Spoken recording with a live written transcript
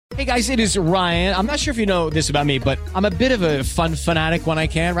Hey guys, it is Ryan. I'm not sure if you know this about me, but I'm a bit of a fun fanatic when I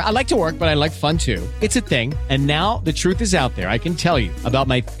can. I like to work, but I like fun too. It's a thing. And now the truth is out there. I can tell you about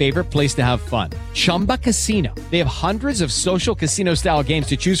my favorite place to have fun. Chumba Casino. They have hundreds of social casino style games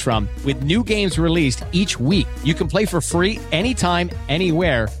to choose from with new games released each week. You can play for free anytime,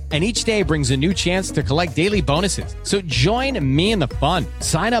 anywhere. And each day brings a new chance to collect daily bonuses. So join me in the fun.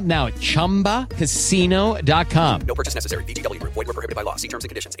 Sign up now at ChumbaCasino.com. No purchase necessary. VGW Group. Void where prohibited by law. See terms and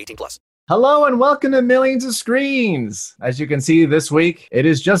conditions. 18+. Hello and welcome to Millions of Screens. As you can see this week, it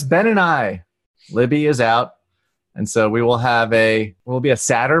is just Ben and I. Libby is out. And so will be a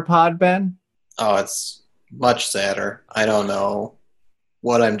sadder pod, Ben? Oh, it's much sadder. I don't know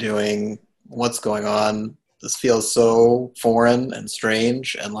what I'm doing, what's going on. This feels so foreign and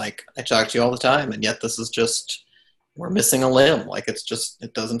strange, and like I talk to you all the time, and yet this is just, we're missing a limb. Like it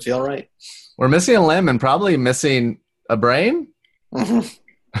doesn't feel right. We're missing a limb and probably missing a brain?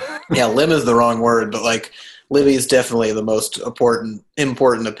 Mm-hmm. Yeah, limb is the wrong word, but like Libby is definitely the most important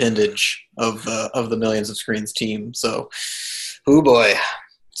appendage of the Millions of Screens team. So, oh boy.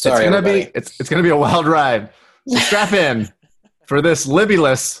 Sorry, it's gonna be a wild ride. So strap in for this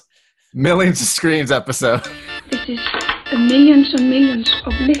Libby-less Millions of Screens episode. This is millions and millions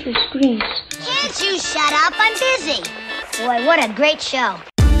of little screens. Can't you shut up? I'm busy. Boy, what a great show.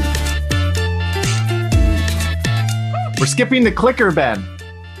 We're skipping the clicker, Ben.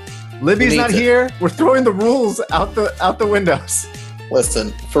 Libby's not here. We're throwing the rules out the windows.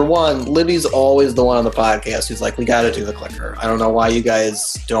 Listen, for one, Libby's always the one on the podcast who's like, we got to do the clicker. I don't know why you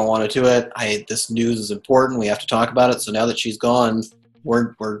guys don't want to do it. This news is important. We have to talk about it. So now that she's gone,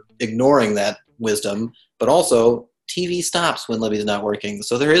 we're ignoring that wisdom. But also, TV stops when Libby's not working.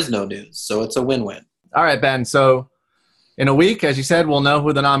 So there is no news. So it's a win-win. All right, Ben. So in a week, as you said, we'll know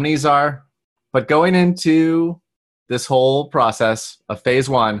who the nominees are. But going into this whole process of phase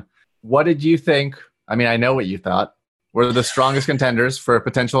one, what did you think? I mean, I know what you thought were the strongest contenders for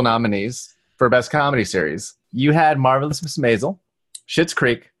potential nominees for Best Comedy Series. You had Marvelous Miss Maisel, Schitt's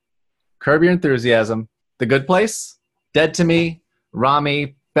Creek, Curb Your Enthusiasm, The Good Place, Dead to Me,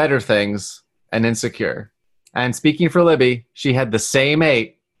 Rami, Better Things, and Insecure. And speaking for Libby, she had the same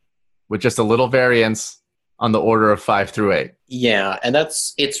 8 with just a little variance on the order of 5 through 8. Yeah, and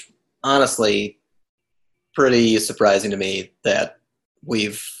it's honestly pretty surprising to me that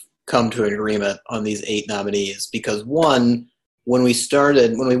we've come to an agreement on these 8 nominees because one, when we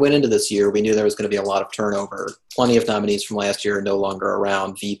went into this year, we knew there was going to be a lot of turnover. Plenty of nominees from last year are no longer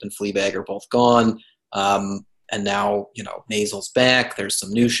around. Veep and Fleabag are both gone. And now, Maisel's back. There's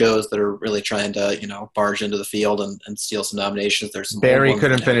some new shows that are really trying to, barge into the field and steal some nominations. There's some Barry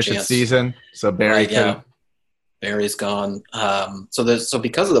couldn't finish its season, so Barry couldn't. Yeah. Barry's gone. So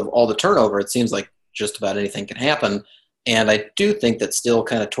because of all the turnover, it seems like just about anything can happen. And I do think that still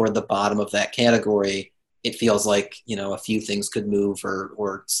kind of toward the bottom of that category, it feels like, a few things could move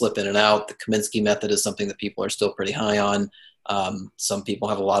or slip in and out. The Kaminsky method is something that people are still pretty high on. Some people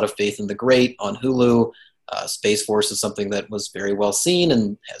have a lot of faith in The Great on Hulu. Space Force is something that was very well seen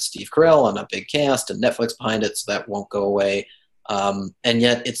and has Steve Carell on a big cast and Netflix behind it, so that won't go away. And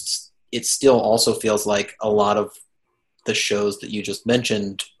yet it still also feels like a lot of the shows that you just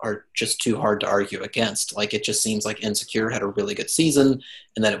mentioned are just too hard to argue against. Like, it just seems like Insecure had a really good season,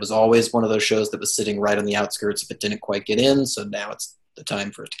 and that it was always one of those shows that was sitting right on the outskirts if it didn't quite get in, so now it's the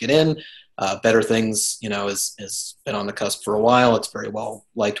time for it to get in. Better Things, has been on the cusp for a while. It's very well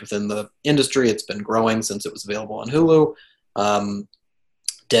liked within the industry. It's been growing since it was available on Hulu.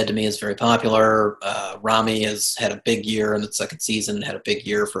 Dead to Me is very popular. Rami has had a big year in its second season and had a big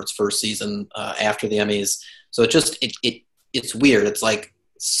year for its first season after the Emmys. So it's weird. It's like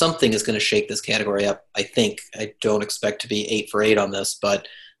something is going to shake this category up, I think. I don't expect to be 8 for 8 on this, but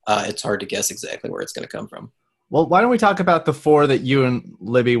it's hard to guess exactly where it's going to come from. Well, why don't we talk about the 4 that you and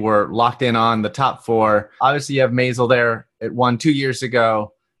Libby were locked in on, the top 4. Obviously, you have Maisel there. It won 2 years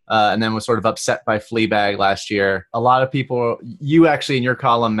ago and then was sort of upset by Fleabag last year. A lot of people, you actually in your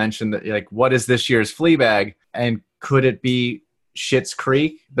column mentioned that, like, what is this year's Fleabag? And could it be Schitt's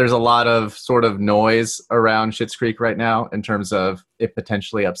Creek? There's a lot of sort of noise around Schitt's Creek right now in terms of it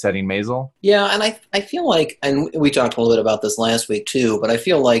potentially upsetting Maisel. Yeah, and I feel like, and we talked a little bit about this last week too, but I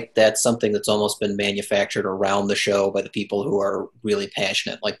feel like that's something that's almost been manufactured around the show by the people who are really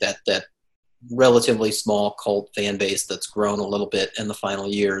passionate, like that relatively small cult fan base that's grown a little bit in the final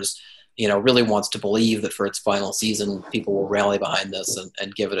years, really wants to believe that for its final season, people will rally behind this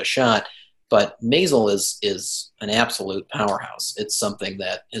and give it a shot. But Maisel is an absolute powerhouse. It's something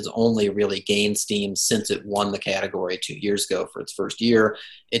that has only really gained steam since it won the category 2 years ago for its first year.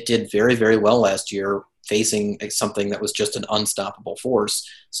 It did very, very well last year, facing something that was just an unstoppable force.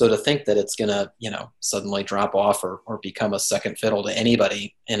 So to think that it's going to, suddenly drop off or become a second fiddle to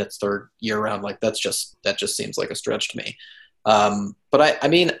anybody in its third year round, like that just seems like a stretch to me. But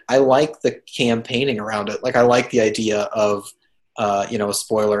I like the campaigning around it. Like I like the idea of, a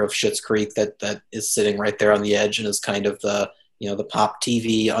spoiler of Schitt's Creek that is sitting right there on the edge and is kind of the pop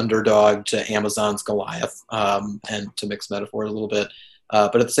TV underdog to Amazon's Goliath, and to mix metaphors a little bit.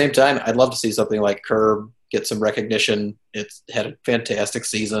 But at the same time, I'd love to see something like Curb get some recognition. It's had a fantastic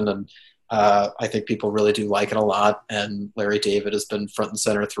season, and I think people really do like it a lot. And Larry David has been front and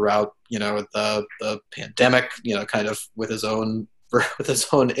center throughout, the pandemic, kind of with his own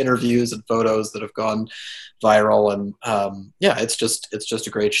interviews and photos that have gone viral. And it's just a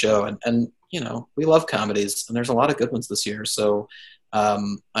great show. And we love comedies, and there's a lot of good ones this year. So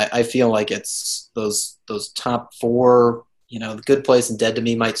I feel like it's those top four. The Good Place and Dead to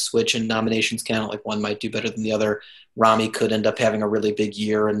Me might switch in nominations count. Like one might do better than the other. Rami could end up having a really big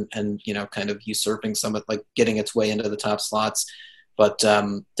year and kind of usurping some of, like, getting its way into the top slots. But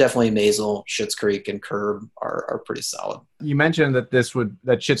definitely Maisel, Schitt's Creek, and Curb are pretty solid. You mentioned that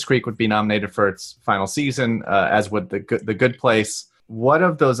Schitt's Creek would be nominated for its final season, as would the Good Place. What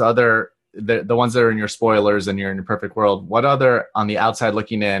of those other, the ones that are in your spoilers and you're in your perfect world, what other, on the outside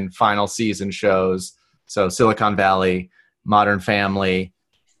looking in, final season shows? So Silicon Valley, Modern Family,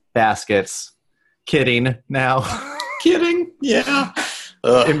 Baskets, Kidding now. Kidding, yeah.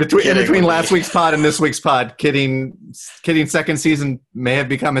 In between last week's pod and this week's pod, Kidding second season may have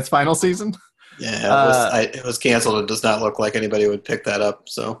become its final season. Yeah, it was canceled. It does not look like anybody would pick that up.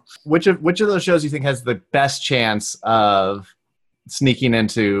 So, which of those shows do you think has the best chance of sneaking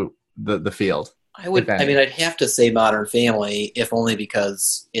into the field? I'd have to say Modern Family, if only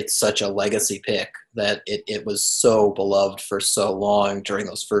because it's such a legacy pick that it was so beloved for so long during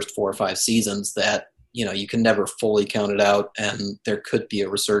those first 4 or 5 seasons that, you can never fully count it out, and there could be a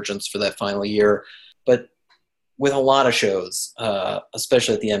resurgence for that final year. But with a lot of shows,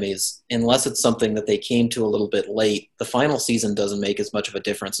 especially at the Emmys, unless it's something that they came to a little bit late, the final season doesn't make as much of a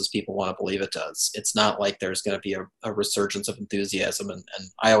difference as people want to believe it does. It's not like there's going to be a resurgence of enthusiasm. And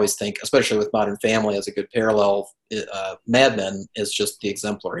I always think, especially with Modern Family as a good parallel, Mad Men is just the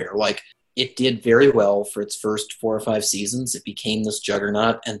exemplar here. Like, it did very well for its first 4 or 5 seasons. It became this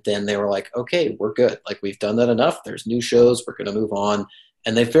juggernaut, and then they were like, okay, we're good. Like, we've done that enough. There's new shows. We're going to move on.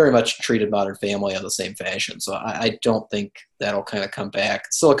 And they very much treated Modern Family on the same fashion. So I don't think that'll kind of come back.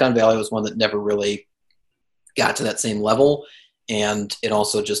 Silicon Valley was one that never really got to that same level. And it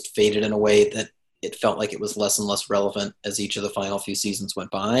also just faded in a way that it felt like it was less and less relevant as each of the final few seasons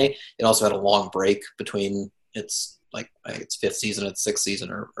went by. It also had a long break between its fifth season, its sixth season,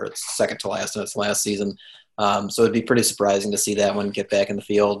 or its second to last and its last season. So it'd be pretty surprising to see that one get back in the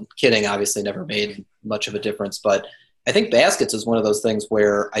field. Kidding obviously never made much of a difference, but I think Baskets is one of those things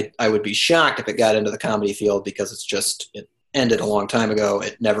where I would be shocked if it got into the comedy field, because it ended a long time ago.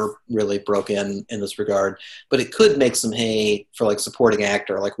 It never really broke in this regard, but it could make some hay for, like, supporting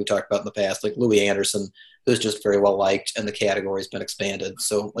actor, like we talked about in the past, like Louis Anderson, who's just very well liked, and the category's been expanded.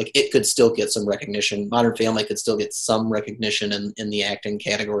 So, like, it could still get some recognition. Modern Family could still get some recognition in the acting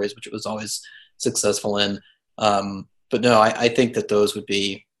categories, which it was always successful in. But no, I think that those would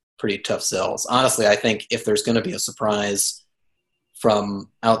be pretty tough sells. Honestly, I think if there's going to be a surprise from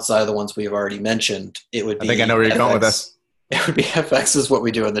outside of the ones we've already mentioned, it would be, I think I know where you're going with this. It would be FX's What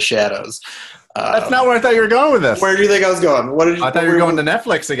We Do in the Shadows. That's not where I thought you were going with this. Where do you think I was going? I thought you were going to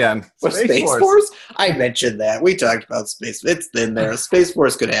Netflix again. What, Space Force? I mentioned that. We talked about Space. It's in there. Space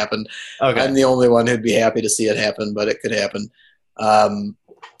Force could happen. Okay. I'm the only one who'd be happy to see it happen, but it could happen.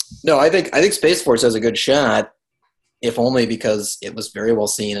 No, I think Space Force has a good shot, if only because it was very well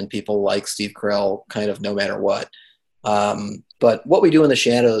seen and people like Steve Carell kind of no matter what. But What We Do in the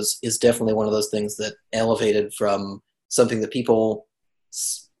Shadows is definitely one of those things that elevated from something that people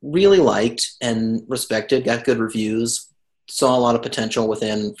really liked and respected, got good reviews, saw a lot of potential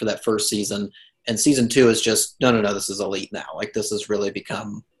within for that first season. And season 2 is just, no, this is elite now. Like, this has really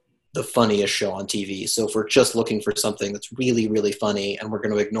become the funniest show on TV. So if we're just looking for something that's really, really funny, and we're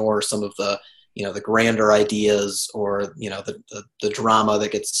going to ignore some of the, the grander ideas or, the drama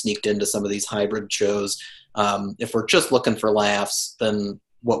that gets sneaked into some of these hybrid shows, if we're just looking for laughs, then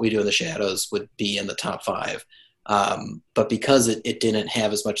What We Do in the Shadows would be in the top 5. But because it didn't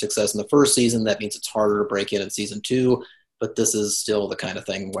have as much success in the first season, that means it's harder to break in season 2. But this is still the kind of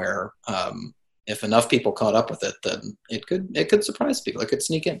thing where if enough people caught up with it, then it could surprise people. It could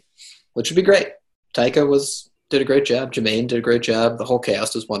sneak in. which would be great. Taika did a great job. Jermaine did a great job. The whole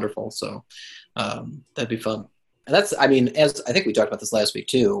cast is wonderful. So that'd be fun. And as I think we talked about this last week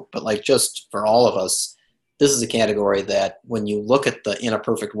too, but like just for all of us, this is a category that when you look at the In a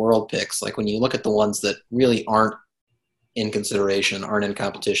Perfect World picks, like when you look at the ones that really aren't in consideration, aren't in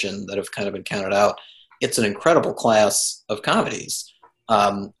competition, that have kind of been counted out, it's an incredible class of comedies.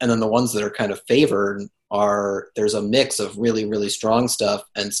 And then the ones that are kind of favored there's a mix of really, really strong stuff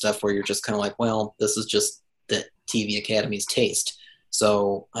and stuff where you're just kind of like, well, this is just the TV Academy's taste.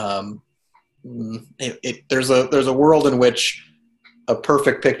 So there's a world in which a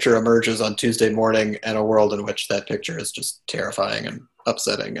perfect picture emerges on Tuesday morning, and a world in which that picture is just terrifying and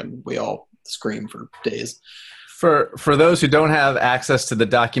upsetting, and we all scream for days. For those who don't have access to the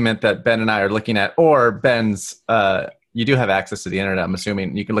document that Ben and I are looking at, or Ben's, you do have access to the internet, I'm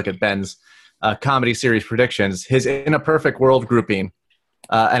assuming. You can look at Ben's comedy series predictions, his In a Perfect World grouping.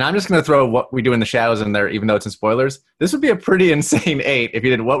 And I'm just going to throw What We Do in the Shadows in there, even though it's in spoilers. This would be a pretty insane 8 if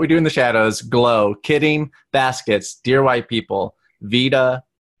you did What We Do in the Shadows, Glow, Kidding, Baskets, Dear White People, Vita,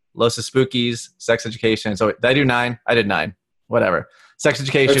 Los Spookies, Sex Education. So did I do 9? I did 9. Whatever. Sex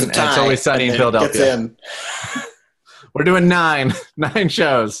Education, and It's Always Sunny in Philadelphia. We're doing 9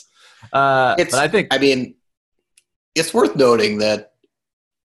 shows. But I think, it's worth noting that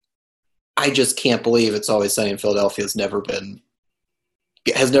I just can't believe It's Always Sunny in Philadelphia has never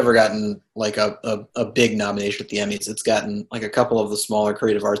gotten like a big nomination at the Emmys. It's gotten like a couple of the smaller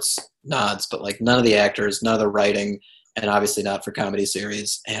creative arts nods, but like none of the actors, none of the writing, and obviously not for comedy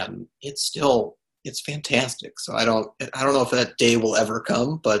series. And it's fantastic. So I don't know if that day will ever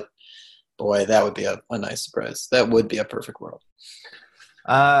come, but boy, that would be a nice surprise. That would be a perfect world.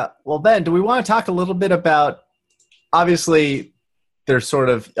 Well, Ben, do we want to talk a little bit about, obviously there's sort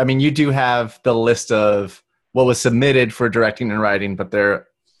of, you do have the list of what was submitted for directing and writing, but they're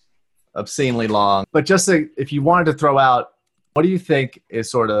obscenely long. But just if you wanted to throw out, what do you think is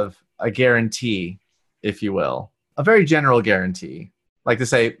sort of a guarantee, if you will? A very general guarantee. Like to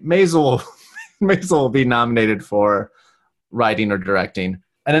say, Maisel will be nominated for writing or directing.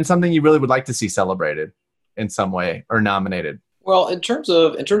 And then something you really would like to see celebrated in some way or nominated. Well, in terms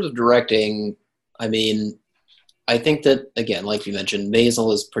of directing, I think that, again, like you mentioned,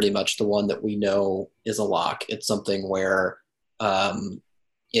 Maisel is pretty much the one that we know is a lock. It's something where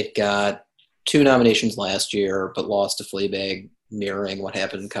it got 2 nominations last year, but lost to Fleabag, mirroring what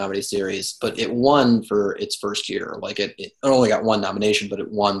happened in comedy series. But it won for its first year. Like it only got 1 nomination, but it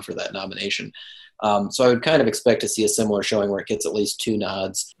won for that nomination. So I would kind of expect to see a similar showing where it gets at least 2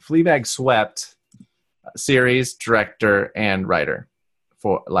 nods. Fleabag swept series, director, and writer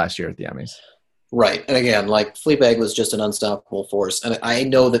for last year at the Emmys. Right. And again, like Fleabag was just an unstoppable force. And I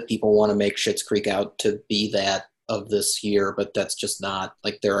know that people want to make Schitt's Creek out to be that of this year, but that's just not,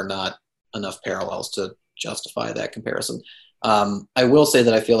 like, there are not enough parallels to justify that comparison. I will say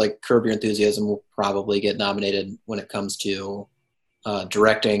that I feel like Curb Your Enthusiasm will probably get nominated when it comes to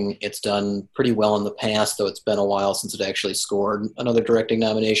directing. It's done pretty well in the past, though it's been a while since it actually scored another directing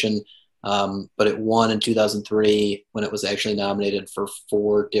nomination. But it won in 2003 when it was actually nominated for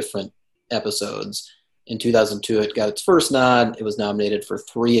 4 different episodes. In 2002, it got its first nod. It was nominated for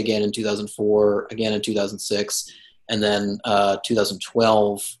 3 again in 2004, again in 2006, and then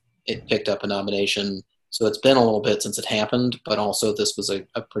 2012, it picked up a nomination. So it's been a little bit since it happened, but also this was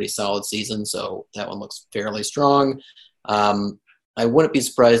a pretty solid season, so that one looks fairly strong. I wouldn't be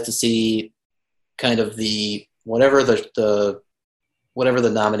surprised to see kind of whatever the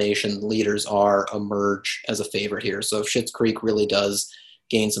nomination leaders are emerge as a favorite here. So if Schitt's Creek really does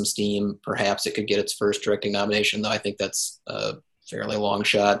gain some steam, perhaps it could get its first directing nomination, though I think that's a fairly long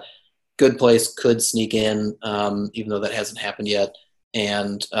shot. Good Place could sneak in, even though that hasn't happened yet.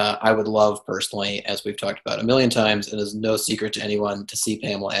 And I would love, personally, as we've talked about a million times, and is no secret to anyone, to see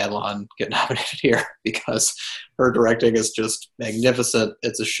Pamela Adlon get nominated here, because her directing is just magnificent.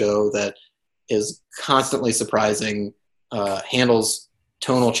 It's a show that is constantly surprising, handles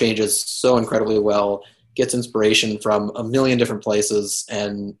tonal changes so incredibly well, gets inspiration from a million different places,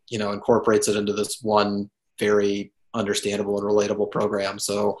 and incorporates it into this one very understandable and relatable program.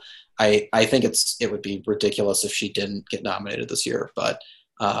 So I think it would be ridiculous if she didn't get nominated this year. But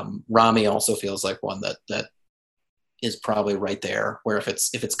Rami also feels like one that is probably right there, where if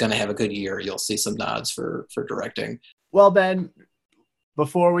it's going to have a good year, you'll see some nods for directing. Well, Ben,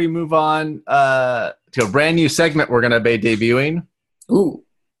 before we move on to a brand new segment we're going to be debuting. Ooh.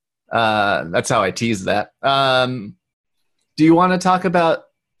 That's how I tease that. Do you want to talk about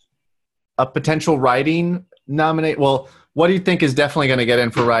a potential writing nominate? Well, what do you think is definitely going to get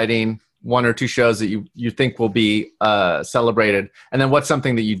in for writing? one or two shows that you think will be celebrated? And then what's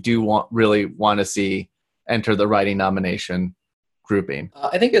something that you do really want to see enter the writing nomination grouping?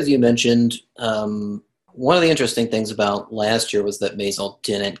 I think, as you mentioned, one of the interesting things about last year was that Maisel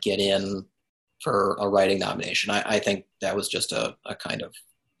didn't get in for a writing nomination. I think that was just a kind of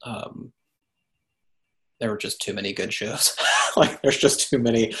there were just too many good shows. Like there's just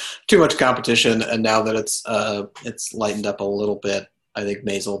too much competition. And now that it's lightened up a little bit, I think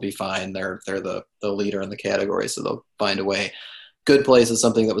Maisel will be fine. They're the leader in the category, so they'll find a way. Good Place is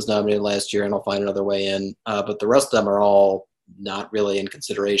something that was nominated last year, and I'll find another way in. But the rest of them are all not really in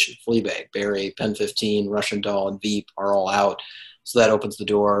consideration. Fleabag, Barry, Pen 15, Russian Doll, and Veep are all out. So that opens the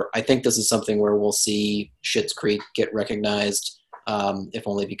door. I think this is something where we'll see Schitt's Creek get recognized, if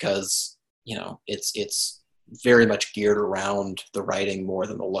only because, it's very much geared around the writing more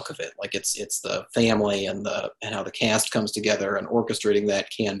than the look of it. Like it's the family and how the cast comes together, and orchestrating that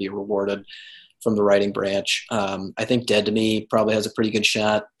can be rewarded from the writing branch. I think Dead to Me probably has a pretty good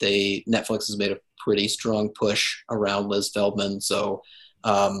shot. Netflix has made a pretty strong push around Liz Feldman, so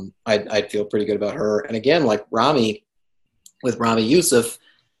I'd feel pretty good about her. And again, like Rami Youssef,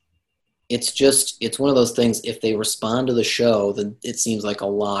 it's one of those things, if they respond to the show, then it seems like a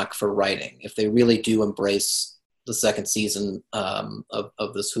lock for writing. If they really do embrace the second season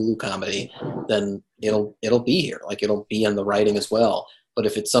of this Hulu comedy, then it'll be here. Like it'll be in the writing as well. But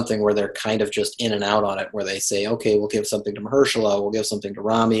if it's something where they're kind of just in and out on it, where they say, okay, we'll give something to Mahershala, we'll give something to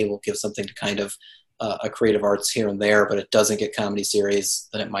Rami, we'll give something to kind of a creative arts here and there, but it doesn't get comedy series,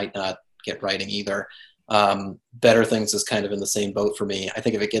 then it might not get writing either. Better Things is kind of in the same boat for me. I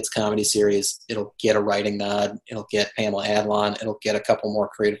think if it gets comedy series, it'll get a writing nod, it'll get Pamela Adlon, it'll get a couple more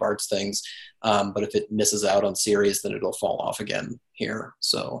creative arts things. But if it misses out on series, then it'll fall off again here.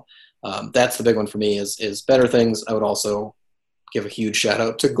 So that's the big one for me is Better Things. I would also give a huge shout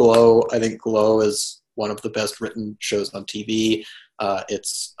out to Glow. I think Glow is one of the best written shows on TV.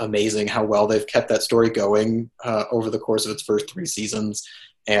 It's amazing how well they've kept that story going over the course of its first 3 seasons.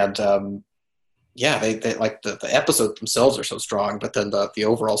 And they like the episodes themselves are so strong, but then the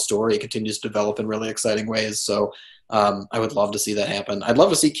overall story continues to develop in really exciting ways. So I would love to see that happen. I'd love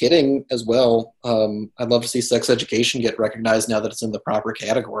to see Kidding as well. I'd love to see Sex Education get recognized now that it's in the proper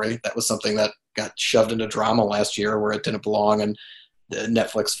category. That was something that got shoved into drama last year where it didn't belong, and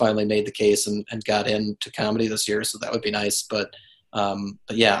Netflix finally made the case and got into comedy this year. So that would be nice. But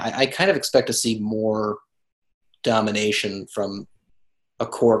yeah, I kind of expect to see more domination from a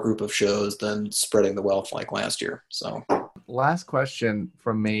core group of shows than spreading the wealth like last year. So last question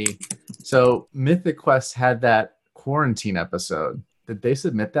from me. So Mythic Quest had that quarantine episode. Did they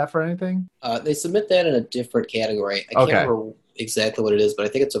submit that for anything? They submit that in a different category. I can't remember exactly what it is, but I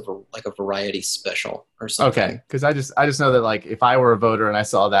think it's a variety special or something. Okay, because I just know that like if I were a voter and I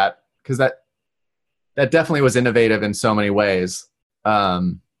saw that, because that definitely was innovative in so many ways,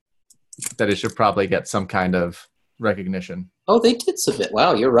 that it should probably get some kind of recognition. Oh, they did submit.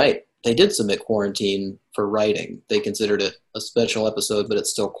 Wow, you're right. They did submit Quarantine for writing. They considered it a special episode, but it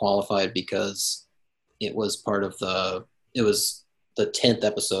still qualified because it was the 10th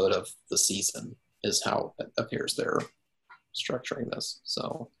episode of the season is how it appears they're structuring this.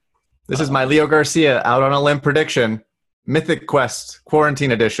 So this is my Leo Garcia out on a limb prediction. Mythic Quest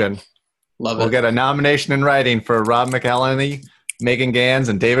Quarantine Edition. Love it. We'll get a nomination in writing for Rob McElhenney, Megan Gans,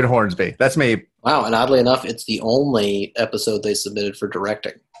 and David Hornsby. That's me. Wow, and oddly enough, it's the only episode they submitted for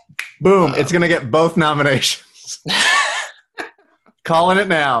directing. Boom, it's going to get both nominations. Calling it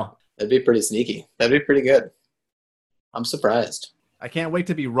now. That'd be pretty sneaky. That'd be pretty good. I'm surprised. I can't wait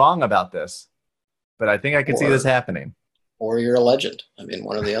to be wrong about this, but I think I could see this happening. Or you're a legend. I mean,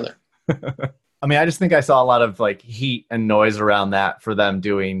 one or the other. I mean, I just think I saw a lot of like heat and noise around that for them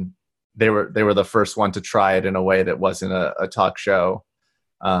doing. They were the first one to try it in a way that wasn't a talk show.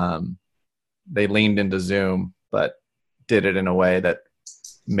 They leaned into Zoom, but did it in a way that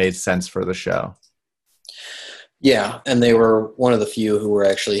made sense for the show. Yeah, and they were one of the few who were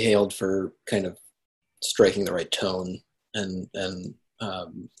actually hailed for kind of striking the right tone and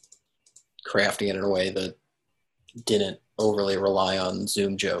crafting it in a way that didn't overly rely on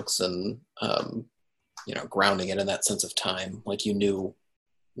Zoom jokes and grounding it in that sense of time. Like you knew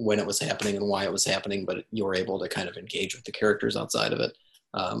when it was happening and why it was happening, but you were able to kind of engage with the characters outside of it.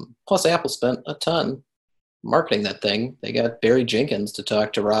 Plus, Apple spent a ton marketing that thing. They got Barry Jenkins to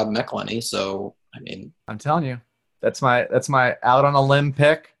talk to Rob McElhenney. So, I mean, I'm telling you, that's my out on a limb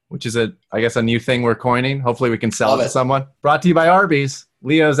pick, which is I guess a new thing we're coining. Hopefully, we can sell it to someone. Brought to you by Arby's.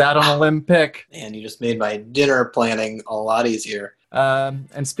 Leo's out on a limb pick. Man, you just made my dinner planning a lot easier.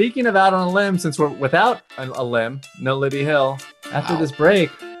 And speaking of out on a limb, since we're without a limb, no Libby Hill. After this break,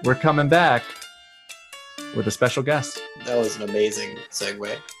 we're coming back with a special guest. That was an amazing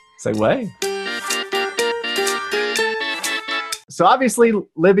segue. So obviously,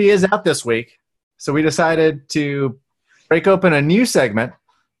 Libby is out this week. So we decided to break open a new segment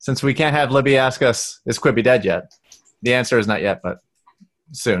since we can't have Libby ask us, is Quibi dead yet? The answer is not yet, but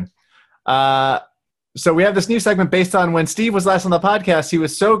soon. So we have this new segment based on when Steve was last on the podcast. He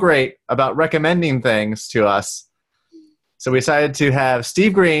was so great about recommending things to us. So we decided to have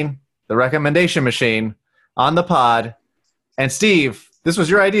Steve Green, the recommendation machine, on the pod. And Steve, this was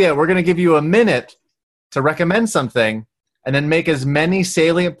your idea. We're going to give you a minute to recommend something and then make as many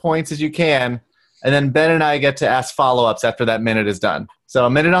salient points as you can. And then Ben and I get to ask follow-ups after that minute is done. So a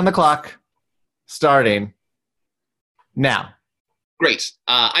minute on the clock, starting now. Great.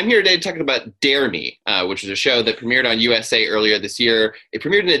 I'm here today talking about Dare Me, which is a show that premiered on USA earlier this year. It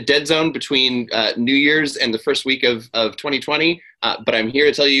premiered in a dead zone between New Year's and the first week of 2020. But I'm here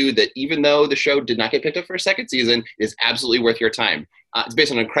to tell you that even though the show did not get picked up for a second season, it is absolutely worth your time. It's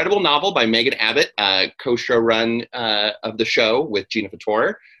based on an incredible novel by Megan Abbott, co-showrun of the show with Gina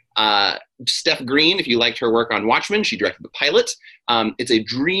Fattor. Steph Green, if you liked her work on Watchmen, she directed the pilot. It's a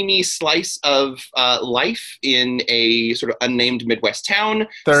dreamy slice of life in a sort of unnamed Midwest town.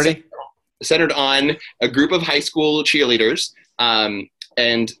 30. Centered on a group of high school cheerleaders.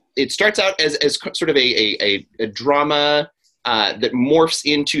 And it starts out as sort of a drama that morphs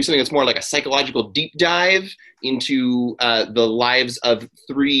into something that's more like a psychological deep dive into the lives of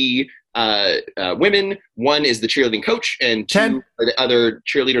three women. One is the cheerleading coach, and 10. two are the other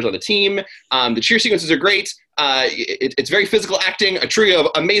cheerleaders on the team. The cheer sequences are great. It's very physical acting, a trio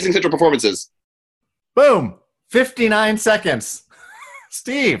of amazing central performances. Boom. 59 seconds.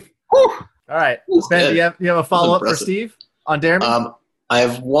 Steve. Whew. All right. That's Ben, good. do you have a follow-up for impressive. Steve on Dare Me? I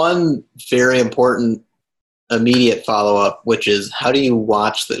have one very important immediate follow-up, which is, how do you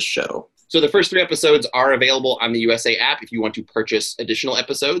watch this show? So the first 3 episodes are available on the USA app if you want to purchase additional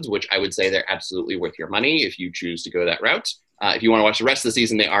episodes, which I would say they're absolutely worth your money if you choose to go that route. If you want to watch the rest of the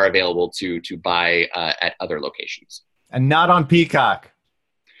season, they are available to buy at other locations. And not on Peacock.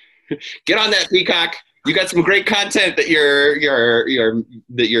 Get on that, Peacock. You got some great content that your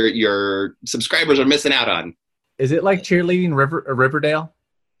subscribers are missing out on. Is it like cheerleading Riverdale?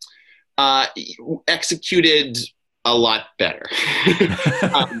 Executed a lot better.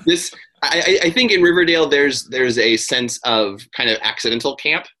 I think in Riverdale there's a sense of kind of accidental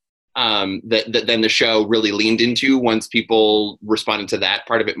camp that then the show really leaned into once people responded to that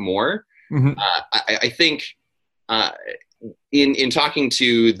part of it more. Mm-hmm. I think in talking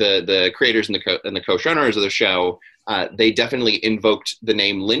to the creators and the co-showrunners of the show, they definitely invoked the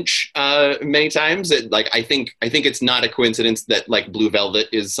name Lynch many times. I think it's not a coincidence that like Blue Velvet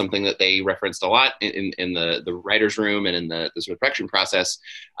is something that they referenced a lot in the writer's room and in the sort of production process.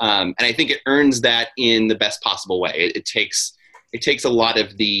 And I think it earns that in the best possible way. It takes a lot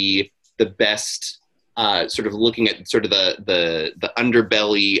of the best sort of looking at sort of the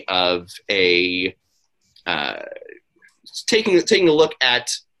underbelly of a taking a look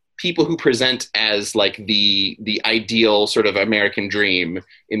at people who present as like the ideal sort of American dream,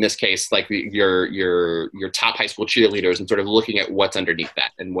 in this case, like your top high school cheerleaders, and sort of looking at what's underneath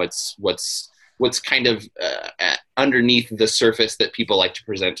that and what's kind of underneath the surface that people like to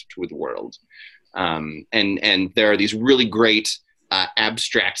present to the world. And there are these really great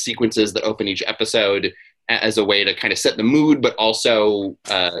abstract sequences that open each episode as a way to kind of set the mood, but also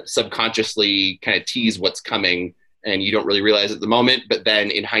subconsciously kind of tease what's coming. And you don't really realize at the moment, but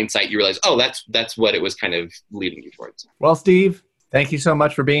then in hindsight, you realize, oh, that's what it was kind of leading you towards. Well, Steve, thank you so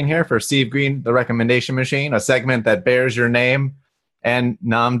much for being here for Steve Green, the Recommendation Machine, a segment that bears your name and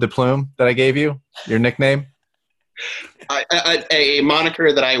nom de plume that I gave you, your nickname. A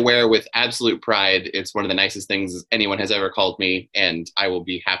moniker that I wear with absolute pride. It's one of the nicest things anyone has ever called me, and I will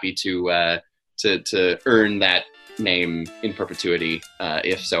be happy to earn that name in perpetuity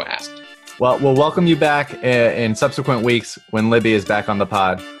if so asked. Well, we'll welcome you back in subsequent weeks when Libby is back on the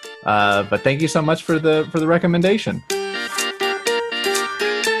pod. But thank you so much for the recommendation.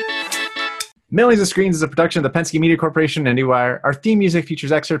 Millions of Screens is a production of the Penske Media Corporation and IndieWire. Our theme music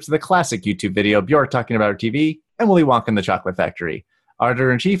features excerpts of the classic YouTube video Bjork Talking About Her TV and Willy Wonka and the Chocolate Factory. Our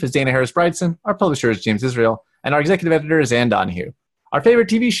editor-in-chief is Dana Harris-Bridson. Our publisher is James Israel. And our executive editor is Ann Donahue. Our favorite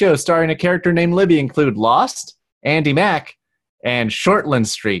TV shows starring a character named Libby include Lost, Andy Mack, and Shortland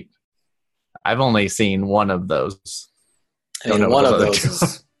Street. I've only seen one of those. I mean, one of those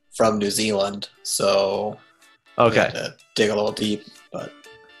is from New Zealand, so okay. We had to dig a little deep. But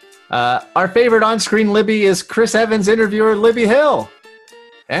our favorite on-screen Libby is Chris Evans interviewer Libby Hill,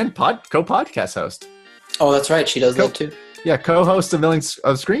 and co-podcast host. Oh, that's right, she does that too. Yeah, co-host of Millions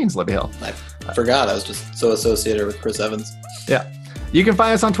of Screens, Libby Hill. I forgot. I was just so associated with Chris Evans. Yeah. You can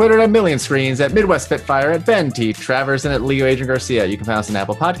find us on Twitter at Million Screens, at Midwest Spitfire, at Ben T. Travers, and at Leo Adrian Garcia. You can find us on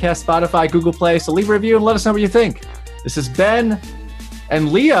Apple Podcasts, Spotify, Google Play. So leave a review and let us know what you think. This is Ben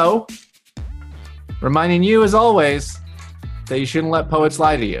and Leo reminding you, as always, that you shouldn't let poets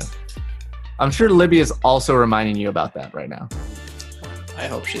lie to you. I'm sure Libby is also reminding you about that right now. I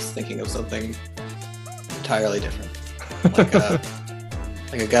hope she's thinking of something entirely different.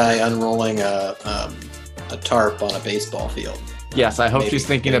 Like a guy unrolling a tarp on a baseball field. Yes, I hope she's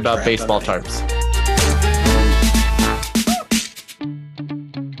thinking about baseball tarps.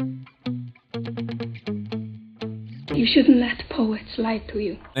 You shouldn't let poets lie to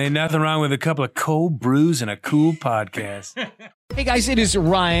you. Ain't nothing wrong with a couple of cold brews and a cool podcast. Hey guys, it is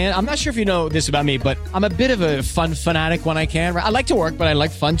Ryan. I'm not sure if you know this about me, but I'm a bit of a fun fanatic when I can. I like to work, but I like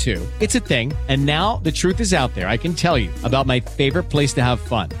fun too. It's a thing. And now the truth is out there. I can tell you about my favorite place to have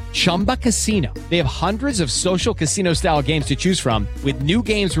fun. Chumba Casino. They have hundreds of social casino style games to choose from with new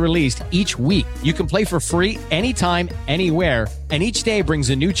games released each week. You can play for free anytime, anywhere. And each day brings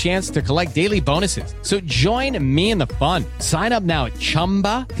a new chance to collect daily bonuses. So join me in the fun. Sign up now at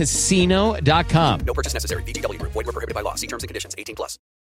ChumbaCasino.com. No purchase necessary. VGW Group. Void where prohibited by law. See terms and conditions. 18+.